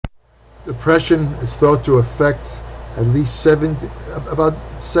Depression is thought to affect at least about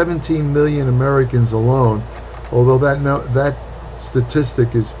 17 million Americans alone, although that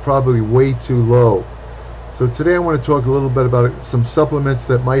statistic is probably way too low. So today I want to talk a little bit about some supplements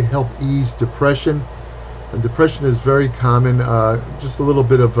that might help ease depression. And depression is very common. Just a little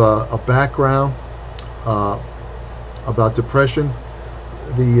bit of a background uh, about depression.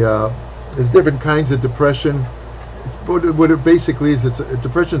 There's different kinds of depression. What it basically is,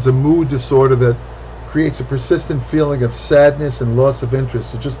 depression is a mood disorder that creates a persistent feeling of sadness and loss of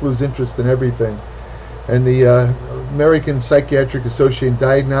interest. You just lose interest in everything. And the American Psychiatric Association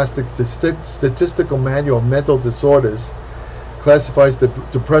Diagnostic Statistical Manual of Mental Disorders classifies the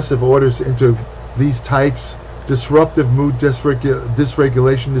depressive orders into these types: disruptive mood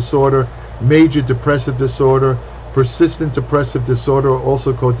dysregulation disorder, major depressive disorder, persistent depressive disorder,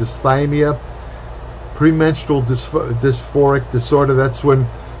 also called dysthymia, premenstrual dysphoric disorder. That's when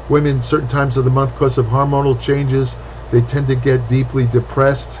women, certain times of the month, because of hormonal changes, they tend to get deeply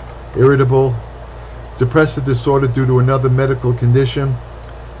depressed, irritable. Depressive disorder due to another medical condition.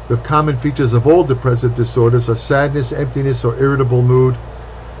 The common features of all depressive disorders are sadness, emptiness, or irritable mood.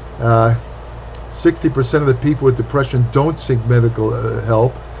 60% of the people with depression don't seek medical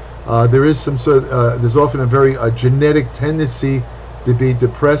help. There is there's often a very genetic tendency to be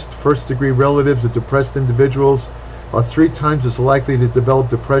depressed. First-degree relatives of depressed individuals are 3 times as likely to develop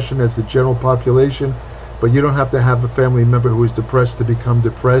depression as the general population, but you don't have to have a family member who is depressed to become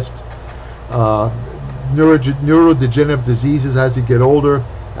depressed. Neurodegenerative diseases as you get older,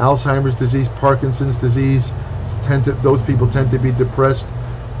 Alzheimer's disease, Parkinson's disease, those people tend to be depressed.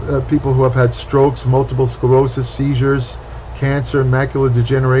 People who have had strokes, multiple sclerosis, seizures, cancer, macular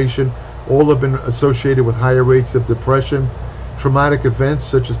degeneration, all have been associated with higher rates of depression. Traumatic events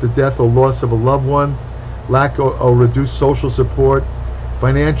such as the death or loss of a loved one, lack or reduced social support,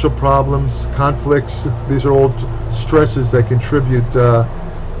 financial problems, conflicts, these are all stresses that contribute to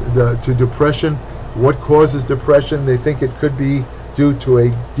depression. What causes depression? They think it could be due to a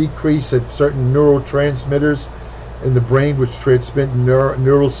decrease of certain neurotransmitters in the brain, which transmit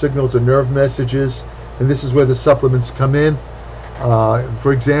neural signals or nerve messages, and this is where the supplements come in.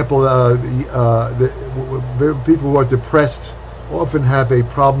 For example, people who are depressed often have a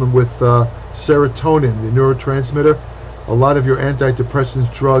problem with serotonin, the neurotransmitter. A lot of your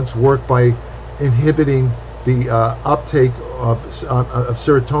antidepressant drugs work by inhibiting the uptake of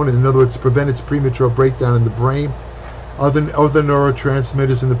serotonin. In other words, prevent its premature breakdown in the brain. Other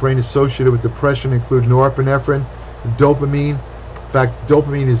neurotransmitters in the brain associated with depression include norepinephrine, dopamine. In fact,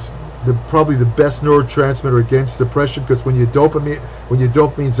 dopamine is probably the best neurotransmitter against depression, because when your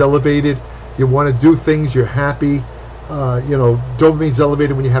dopamine's elevated, you want to do things, you're happy. Dopamine's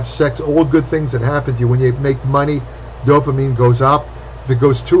elevated when you have sex. All good things that happen to you. When you make money, dopamine goes up. If it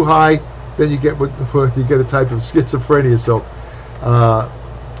goes too high, then you get a type of schizophrenia.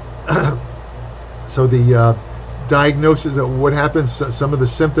 So the diagnosis of what happens, some of the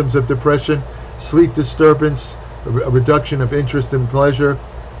symptoms of depression: sleep disturbance, a reduction of interest and pleasure,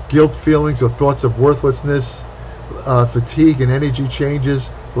 guilt feelings or thoughts of worthlessness, fatigue and energy changes,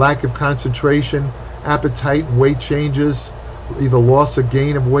 lack of concentration, appetite and weight changes, either loss or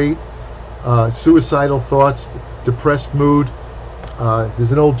gain of weight, suicidal thoughts, depressed mood.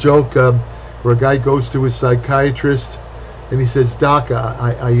 There's an old joke where a guy goes to his psychiatrist and he says, "Doc,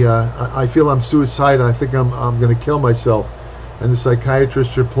 I feel I'm suicidal. I think I'm going to kill myself." And the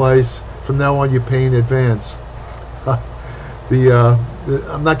psychiatrist replies, "From now on, you pay in advance."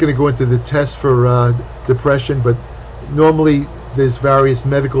 I'm not going to go into the tests for depression, but normally there's various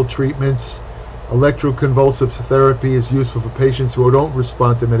medical treatments. Electroconvulsive therapy is useful for patients who don't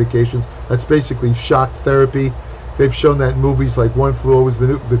respond to medications. That's basically shock therapy. They've shown that in movies like One Flew Over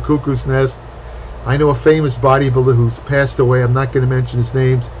the Cuckoo's Nest. I know a famous bodybuilder who's passed away. I'm not going to mention his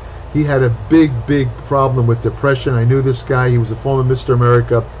names. He had a big problem with depression. I knew this guy. He was a former Mr.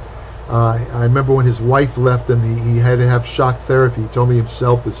 America. I remember when his wife left him, he had to have shock therapy. He told me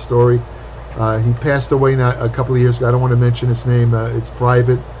himself this story. He passed away a couple of years ago. I don't want to mention his name. It's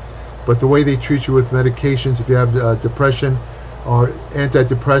private. But the way they treat you with medications, if you have depression, are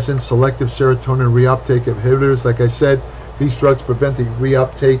antidepressants, selective serotonin reuptake inhibitors. Like I said, these drugs prevent the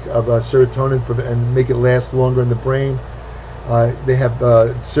reuptake of serotonin and make it last longer in the brain. They have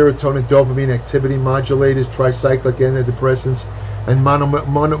serotonin dopamine activity modulators, tricyclic antidepressants, and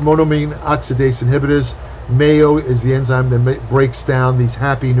monoamine oxidase inhibitors. MAO is the enzyme that breaks down these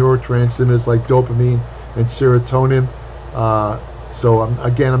happy neurotransmitters like dopamine and serotonin. So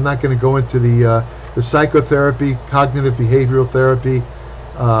again, I'm not going to go into the psychotherapy, cognitive behavioral therapy,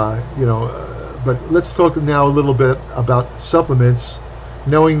 but let's talk now a little bit about supplements,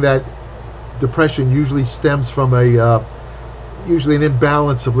 knowing that depression usually stems from usually an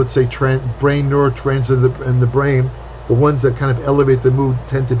imbalance of, let's say, brain neurotransmitters in the brain. The ones that kind of elevate the mood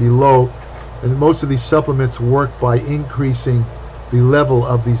tend to be low, and most of these supplements work by increasing the level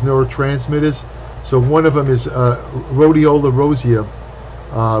of these neurotransmitters. So one of them is rhodiola rosea.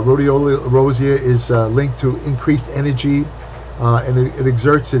 Rhodiola rosea is linked to increased energy, and it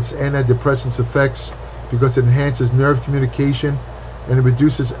exerts its antidepressant effects because it enhances nerve communication, and it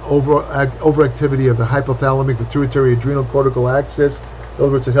reduces overactivity of the hypothalamic pituitary adrenal cortical axis. In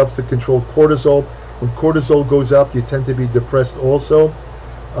other words, it helps to control cortisol. When cortisol goes up, you tend to be depressed also.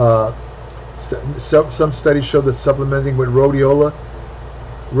 Some studies show that supplementing with rhodiola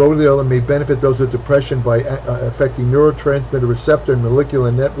may benefit those with depression by affecting neurotransmitter receptor and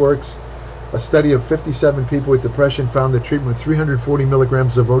molecular networks. A study of 57 people with depression found that treatment with 340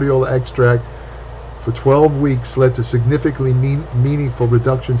 milligrams of rhodiola extract for 12 weeks led to significantly meaningful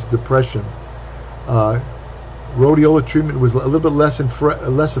reductions in depression. Rhodiola treatment was a little bit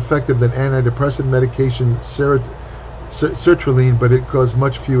less effective than antidepressant medication sertraline, but it caused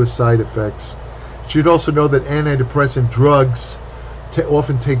much fewer side effects. You should also know that antidepressant drugs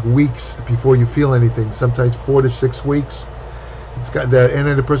often take weeks before you feel anything, sometimes 4 to 6 weeks. The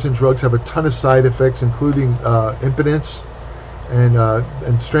antidepressant drugs have a ton of side effects, including impotence,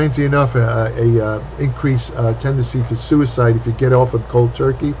 and strangely enough, a increased tendency to suicide if you get off of cold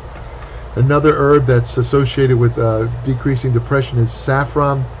turkey. Another herb that's associated with decreasing depression is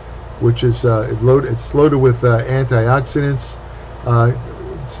saffron, which is it's loaded with antioxidants.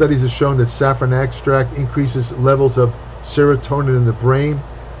 Studies have shown that saffron extract increases levels of serotonin in the brain.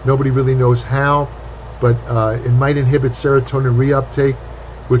 Nobody really knows how, but it might inhibit serotonin reuptake,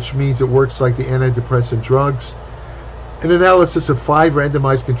 which means it works like the antidepressant drugs. An analysis of 5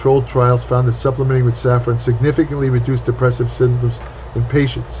 randomized controlled trials found that supplementing with saffron significantly reduced depressive symptoms in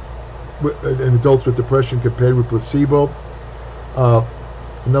patients in adults with depression compared with placebo.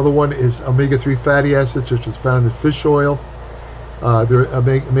 Another one is omega-3 fatty acids, which is found in fish oil.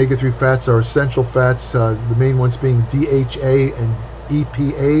 Omega-3 fats are essential fats, the main ones being DHA and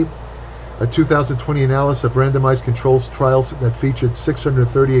EPA. A 2020 analysis of randomized controlled trials that featured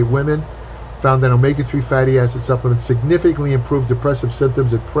 638 women found that omega-3 fatty acid supplements significantly improved depressive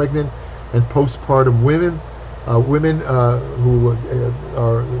symptoms in pregnant and postpartum women. Women who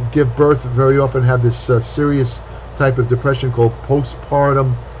give birth very often have this serious type of depression called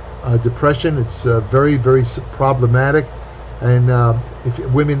postpartum depression. It's very, very problematic. And if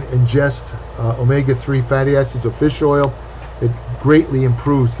women ingest omega-3 fatty acids or fish oil, it greatly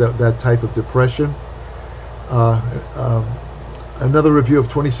improves that type of depression. Another review of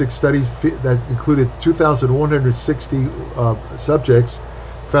 26 studies that included 2,160 subjects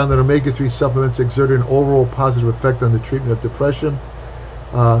found that omega-3 supplements exerted an overall positive effect on the treatment of depression.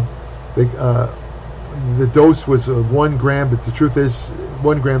 The dose was 1 gram, but the truth is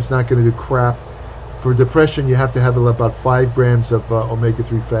 1 gram's not going to do crap. For depression, you have to have about 5 grams of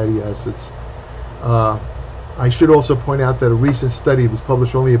omega-3 fatty acids. I should also point out that a recent study was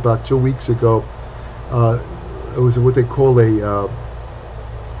published only about 2 weeks ago. It was what they call a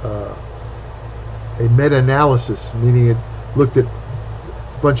meta-analysis, meaning it looked at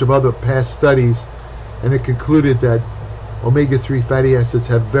a bunch of other past studies, and it concluded that omega-3 fatty acids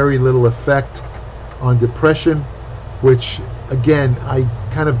have very little effect on depression, which, again, I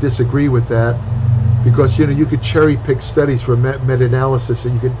kind of disagree with that, because you could cherry pick studies for meta-analysis,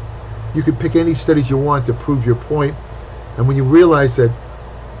 and you could pick any studies you want to prove your point. And when you realize that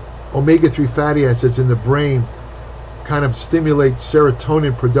omega-3 fatty acids in the brain kind of stimulate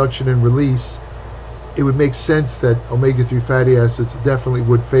serotonin production and release, it would make sense that omega-3 fatty acids definitely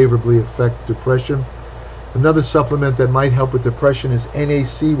would favorably affect depression. Another supplement that might help with depression is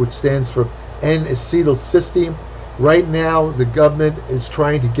NAC, which stands for N-acetylcysteine. Right now, the government is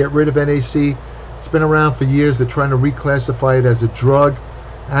trying to get rid of NAC. It's been around for years. They're trying to reclassify it as a drug.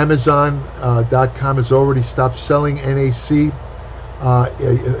 Amazon.com has already stopped selling NAC.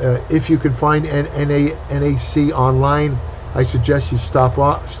 If you can find NAC online, I suggest you stock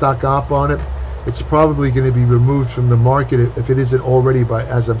up on it. It's probably going to be removed from the market if it isn't already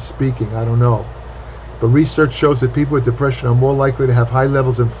as I'm speaking. I don't know. But research shows that people with depression are more likely to have high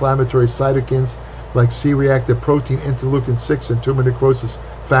levels of inflammatory cytokines like C-reactive protein, interleukin-6, and tumor necrosis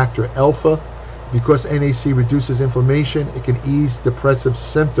factor alpha. Because NAC reduces inflammation, it can ease depressive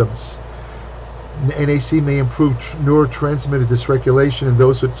symptoms. NAC may improve neurotransmitter dysregulation in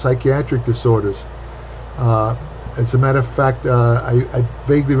those with psychiatric disorders. As a matter of fact, I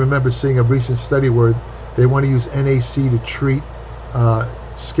vaguely remember seeing a recent study where they want to use NAC to treat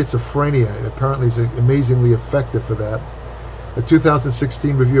schizophrenia, and apparently it's amazingly effective for that. A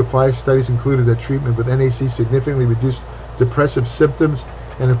 2016 review of 5 studies concluded that treatment with NAC significantly reduced depressive symptoms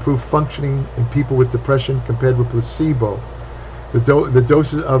and improved functioning in people with depression compared with placebo. The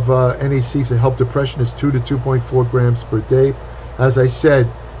doses of NAC to help depression is 2 to 2.4 grams per day. As I said,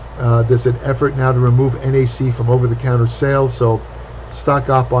 there's an effort now to remove NAC from over-the-counter sales, so stock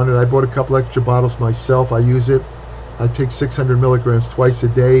up on it. I bought a couple extra bottles myself. I use it. I take 600 milligrams twice a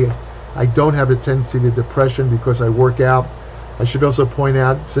day. I don't have a tendency to depression because I work out. I should also point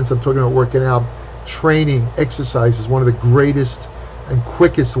out, since I'm talking about working out, training, exercise is one of the greatest and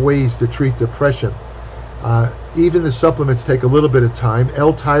quickest ways to treat depression. Even the supplements take a little bit of time.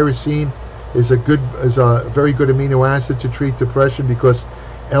 L-tyrosine is a very good amino acid to treat depression because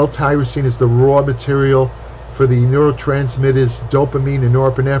L-tyrosine is the raw material for the neurotransmitters dopamine and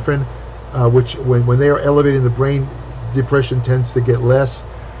norepinephrine, which when they are elevated in the brain, depression tends to get less.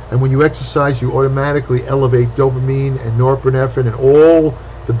 And when you exercise, you automatically elevate dopamine and norepinephrine and all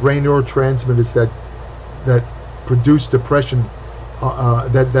the brain neurotransmitters that produce depression,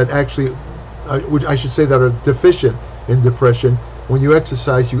 that actually, which I should say that are deficient in depression. When you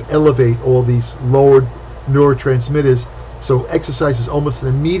exercise, you elevate all these lowered neurotransmitters. So exercise is almost an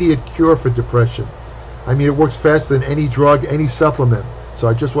immediate cure for depression. I mean, it works faster than any drug, any supplement. So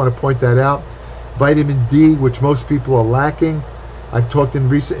I just want to point that out. Vitamin D, which most people are lacking. I've talked in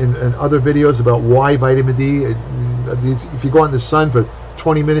other videos about why vitamin D. If you go out in the sun for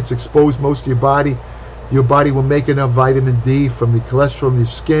 20 minutes, expose most of your body will make enough vitamin D from the cholesterol in your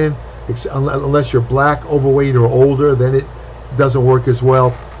skin. Unless you're black, overweight, or older, then it doesn't work as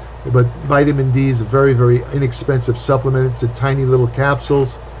well. But vitamin D is a very, very inexpensive supplement. It's in tiny little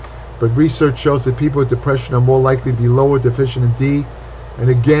capsules. But research shows that people with depression are more likely to be lower deficient in D. And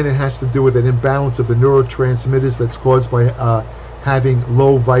again, it has to do with an imbalance of the neurotransmitters that's caused by having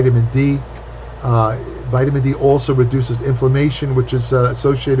low vitamin D. Vitamin D also reduces inflammation, which is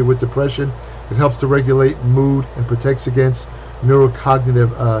associated with depression. It helps to regulate mood and protects against neurocognitive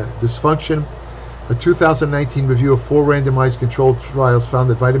dysfunction. A 2019 review of 4 randomized controlled trials found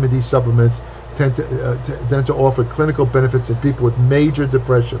that vitamin D supplements tend to offer clinical benefits in people with major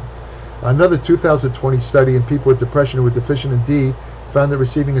depression. Another 2020 study in people with depression who were deficient in D found that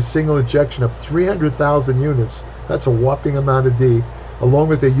receiving a single injection of 300,000 units, that's a whopping amount of D, along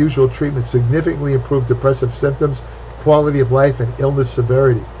with their usual treatment, significantly improved depressive symptoms, quality of life, and illness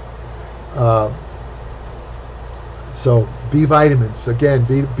severity. So B vitamins, again,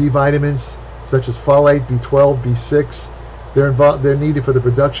 B vitamins such as folate, B12, B6, they're needed for the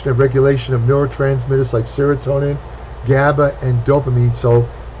production and regulation of neurotransmitters like serotonin, GABA, and dopamine. So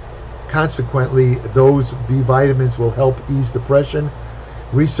consequently, those B vitamins will help ease depression.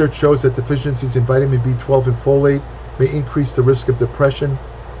 Research shows that deficiencies in vitamin B12 and folate may increase the risk of depression,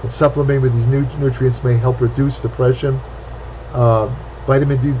 and supplementing with these nutrients may help reduce depression.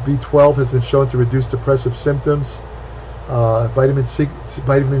 Vitamin B12 has been shown to reduce depressive symptoms. Vitamin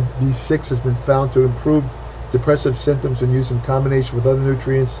B6 has been found to improve depressive symptoms when used in combination with other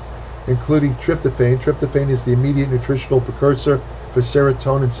nutrients, including tryptophan. Tryptophan is the immediate nutritional precursor for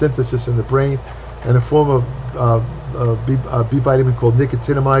serotonin synthesis in the brain, and a form of B vitamin called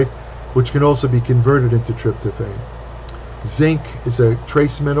nicotinamide, which can also be converted into tryptophan. Zinc is a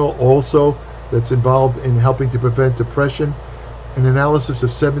trace mineral also that's involved in helping to prevent depression. An analysis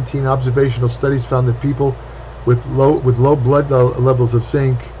of 17 observational studies found that people with low blood levels of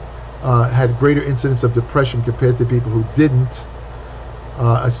zinc had greater incidence of depression compared to people who didn't.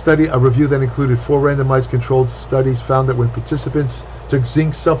 A review that included 4 randomized controlled studies found that when participants took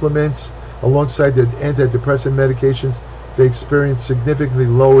zinc supplements alongside their antidepressant medications, they experienced significantly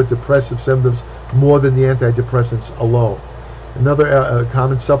lower depressive symptoms more than the antidepressants alone. Another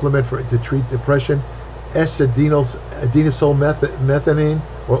common supplement to treat depression, S-adenosylmethionine,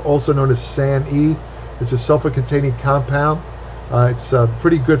 or also known as SAMe. It's a sulfur-containing compound. It's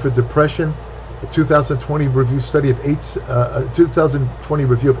pretty good for depression. A 2020 review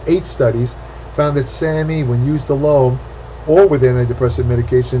of 8 studies found that SAMe, when used alone or with antidepressant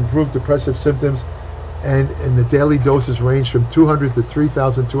medication, improved depressive symptoms, and the daily doses ranged from 200 to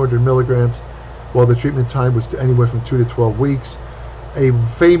 3,200 milligrams, while the treatment time was anywhere from 2 to 12 weeks. A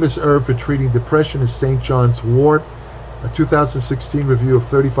famous herb for treating depression is St. John's wort. A 2016 review of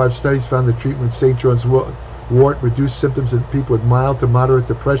 35 studies found that treatment with St. John's wort reduced symptoms in people with mild to moderate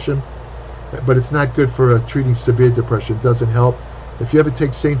depression, but it's not good for treating severe depression. It doesn't help. If you ever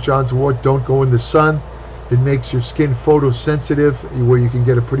take St. John's wort, don't go in the sun. It makes your skin photosensitive, where you can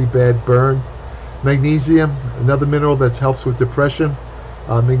get a pretty bad burn. Magnesium, another mineral that helps with depression.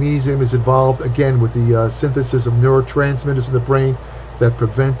 Magnesium is involved, again, with the synthesis of neurotransmitters in the brain that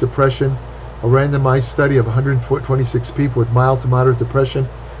prevent depression. A randomized study of 126 people with mild to moderate depression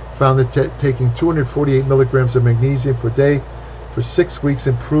found that taking 248 milligrams of magnesium per day for 6 weeks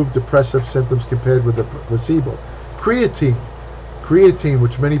improved depressive symptoms compared with the placebo. Creatine,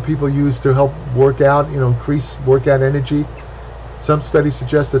 which many people use to help work out, increase workout energy. Some studies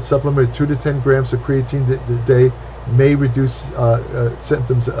suggest that supplementing 2 to 10 grams of creatine a day may reduce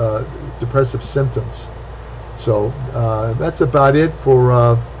depressive symptoms. So that's about it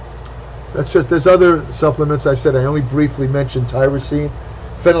for. There's other supplements. I said I only briefly mentioned tyrosine,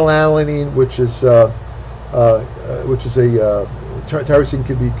 phenylalanine, which is tyrosine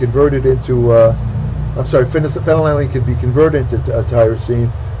can be converted into. Phenylalanine can be converted into tyrosine.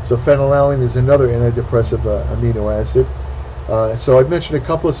 So phenylalanine is another antidepressive amino acid. So I've mentioned a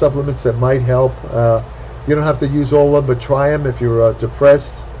couple of supplements that might help. You don't have to use all of them, but try them if you're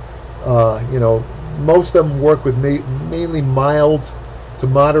depressed. Most of them work with mainly mild to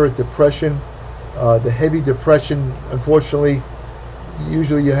moderate depression. The heavy depression, unfortunately,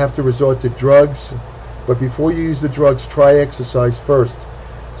 usually you have to resort to drugs. But before you use the drugs, try exercise first,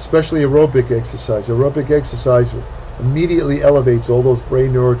 especially aerobic exercise. Aerobic exercise immediately elevates all those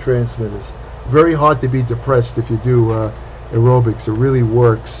brain neurotransmitters. Very hard to be depressed if you do aerobics. It really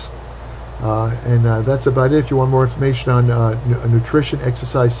works. And that's about it. If you want more information on nutrition,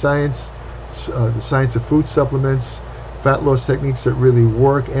 exercise science, the science of food supplements, fat loss techniques that really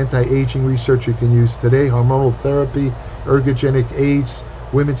work, anti-aging research you can use today, hormonal therapy, ergogenic aids,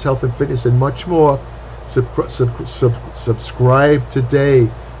 women's health and fitness, and much more, subscribe today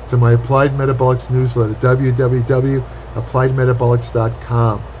to my Applied Metabolics newsletter,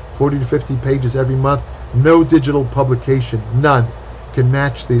 www.appliedmetabolics.com. 40 to 50 pages every month. No digital publication, none, can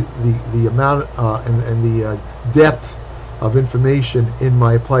match the amount and the depth of information in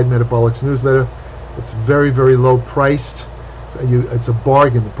my Applied Metabolics newsletter. It's very, very low priced. It's a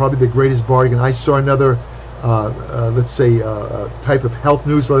bargain, probably the greatest bargain. I saw another, type of health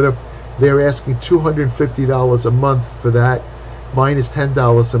newsletter. They're asking $250 a month for that. Mine is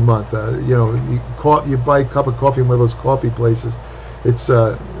 $10 a month. You buy a cup of coffee in one of those coffee places. It's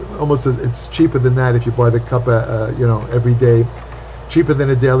it's cheaper than that if you buy the cup, every day. Cheaper than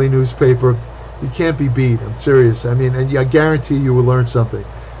a daily newspaper. You can't be beat. I'm serious. I mean, and I guarantee you will learn something.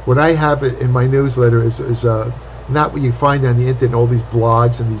 What I have in my newsletter is not what you find on the internet, all these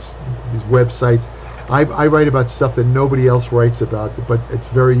blogs and these websites. I write about stuff that nobody else writes about, but it's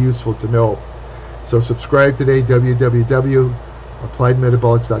very useful to know. So subscribe today,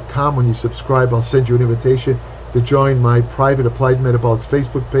 www.appliedmetabolics.com. When you subscribe, I'll send you an invitation to join my private Applied Metabolics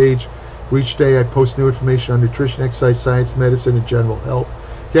Facebook page, where each day I post new information on nutrition, exercise, science, medicine, and general health.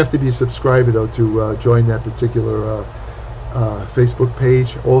 You have to be a subscriber, though, to join that particular Facebook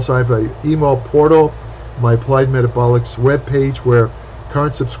page. Also, I have an email portal, my Applied Metabolics webpage, where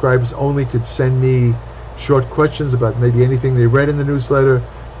current subscribers only could send me short questions about maybe anything they read in the newsletter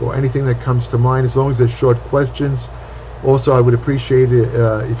or anything that comes to mind, as long as they're short questions. Also, I would appreciate it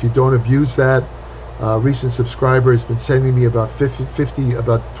if you don't abuse that. Recent subscriber has been sending me about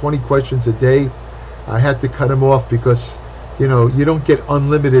 20 questions a day. I had to cut him off because, you don't get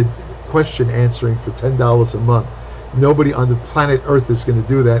unlimited question answering for $10 a month. Nobody on the planet Earth is going to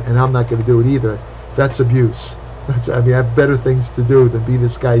do that, and I'm not going to do it either. That's abuse. I have better things to do than be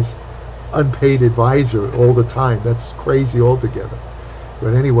this guy's unpaid advisor all the time. That's crazy altogether.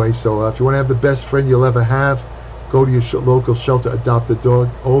 But anyway, so if you want to have the best friend you'll ever have, go to your local shelter, adopt a dog.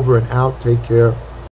 Over and out. Take care.